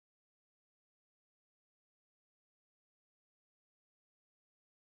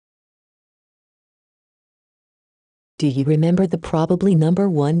Do you remember the probably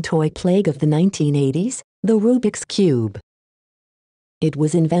 #1 toy plague of the 1980s, the Rubik's Cube? It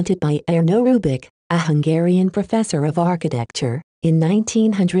was invented by Erno Rubik, a Hungarian professor of architecture, in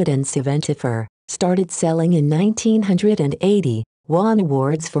 1974, started selling in 1980, won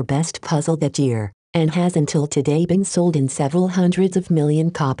awards for Best Puzzle that year, and has until today been sold in several hundreds of million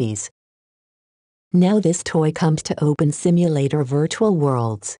copies. Now this toy comes to OpenSimulator virtual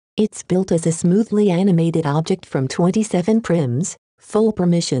worlds. It's built as a smoothly animated object from 27 prims, full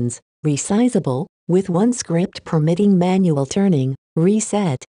permissions, resizable, with one script permitting manual turning,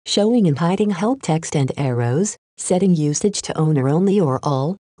 reset, showing and hiding help text and arrows, setting usage to owner only or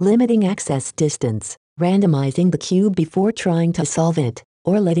all, limiting access distance, randomizing the cube before trying to solve it,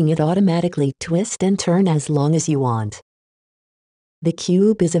 or letting it automatically twist and turn as long as you want. The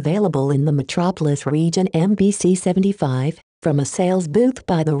cube is available in the Metropolis region MBC 75, from a sales booth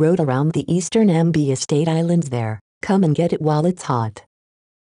by the road around the eastern MB Estate Islands there. Come and get it while it's hot.